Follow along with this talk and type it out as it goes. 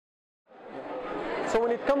So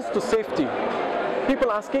when it comes to safety,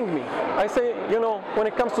 people asking me, I say, when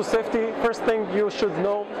it comes to safety, first thing you should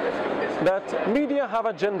know that media have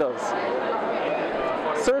agendas.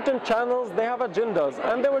 Certain channels, they have agendas,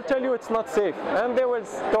 and they will tell you it's not safe, and they will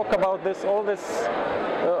talk about all this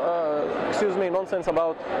nonsense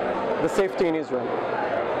about the safety in Israel.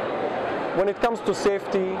 When it comes to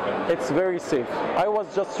safety, it's very safe. I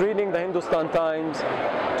was just reading the Hindustan Times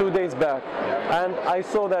 2 days back, and I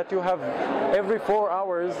saw that you have every 4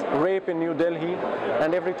 hours rape in New Delhi,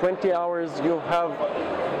 and every 20 hours you have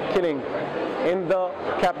killing in the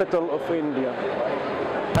capital of India.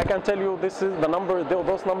 I can tell you this is the number,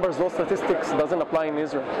 those numbers, those statistics doesn't apply in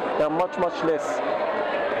Israel. They are much, much less.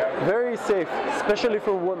 Very safe, especially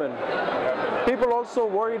for women. People also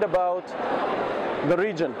worried about the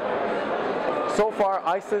region. So far,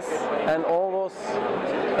 ISIS and all those,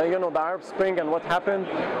 the Arab Spring and what happened,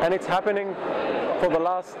 and it's happening for the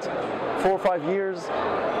last 4 or 5 years.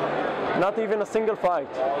 Not even a single fight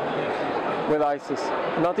with ISIS.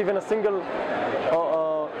 Not even a single,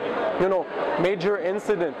 major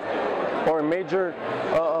incident or major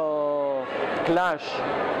clash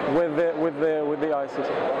with the ISIS.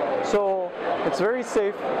 So it's very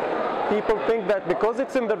safe. People think that because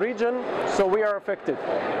it's in the region, so we are affected.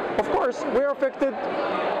 Of course, we are affected.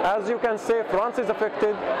 As you can say, France is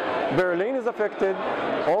affected, Berlin is affected,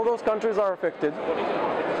 all those countries are affected.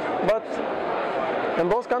 But in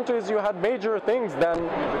those countries you had major things than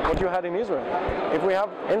what you had in Israel. If we have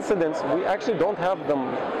incidents, we actually don't have them.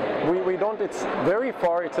 We don't, it's very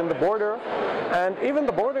far, it's in the border, and even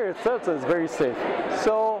the border itself is very safe.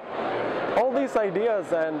 So all these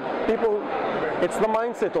ideas, and people, it's the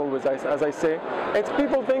mindset always, as I say. It's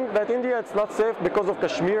people think that India it's not safe because of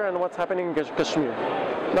Kashmir and what's happening in Kashmir.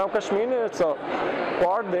 Now Kashmir, it's a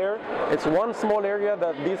part there, it's one small area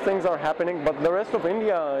that these things are happening, but the rest of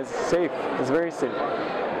India is safe, is very safe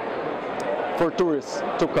for tourists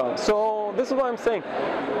to come. So this is what I'm saying.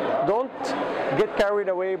 Don't get carried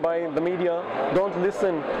away by the media. Don't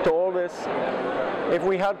listen to all this. If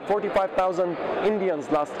we had 45,000 Indians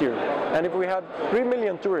last year, and if we had 3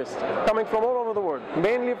 million tourists coming from all over the world,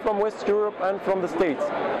 mainly from West Europe and from the States,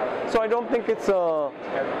 so I don't think it's an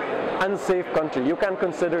unsafe country. You can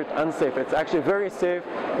consider it unsafe. It's actually very safe.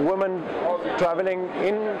 Women traveling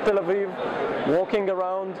in Tel Aviv, walking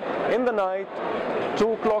around in the night,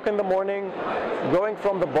 2 o'clock in the morning, going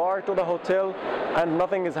from the bar to the hotel, and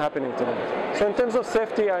nothing is happening to them. So in terms of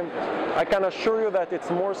safety, I can assure you that it's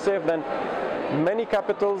more safe than many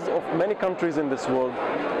capitals of many countries in this world,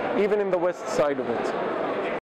 even in the west side of it.